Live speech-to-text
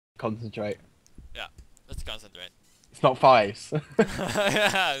concentrate. Yeah, let's concentrate. It's not fives.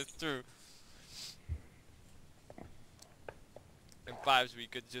 Yeah, it's true. In fives, we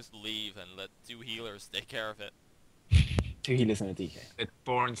could just leave and let 2 healers take care of it. 2 healers and a DK. Let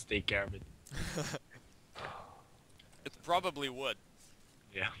Borns take care of it. It probably would.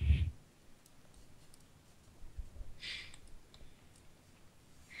 Yeah.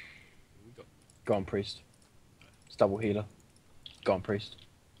 Go on, priest. It's double healer. Go on, priest.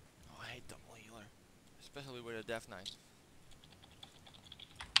 Oh, I hate double healer. Especially with a Death Knight.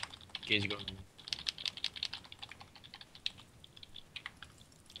 Cage going.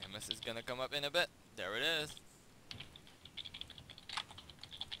 MS is gonna come up in a bit. There it is.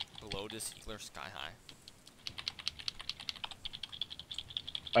 Below this healer sky high.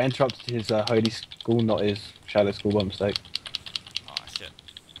 I interrupted his holy school, not his shadow school by mistake. Oh shit.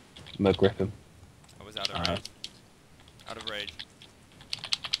 I'm gonna grip him. I was out of rage. Out of rage.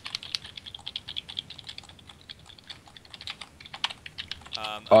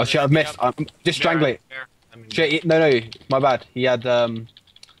 Oh shit, I've missed. I'm just strangulate. Shit, no, my bad. He had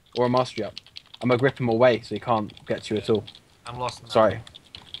Aura Mastery up. I'm gonna grip him away so he can't get to you at all. I'm lost now. Sorry.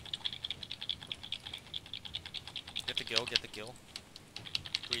 Get the kill, get the kill.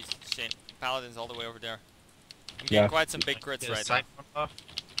 Please, Shane. Paladin's all the way over there. I'm getting quite some big crits right now.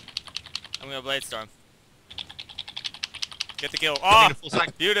 I'm gonna Blade Storm. Get the kill. Oh,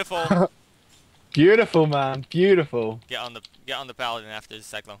 beautiful. Beautiful, man. Beautiful. Get on the Paladin after the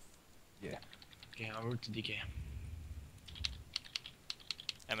Cyclone. Yeah. Okay, over to DK.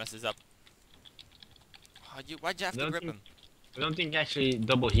 MS is up. Why'd you have to grip him? I don't think actually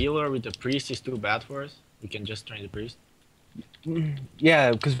double healer with the priest is too bad for us. We can just train the priest.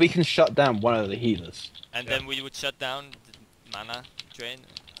 Yeah, because we can shut down one of the healers. And then we would shut down the mana drain,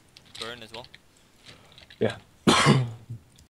 burn as well. Yeah.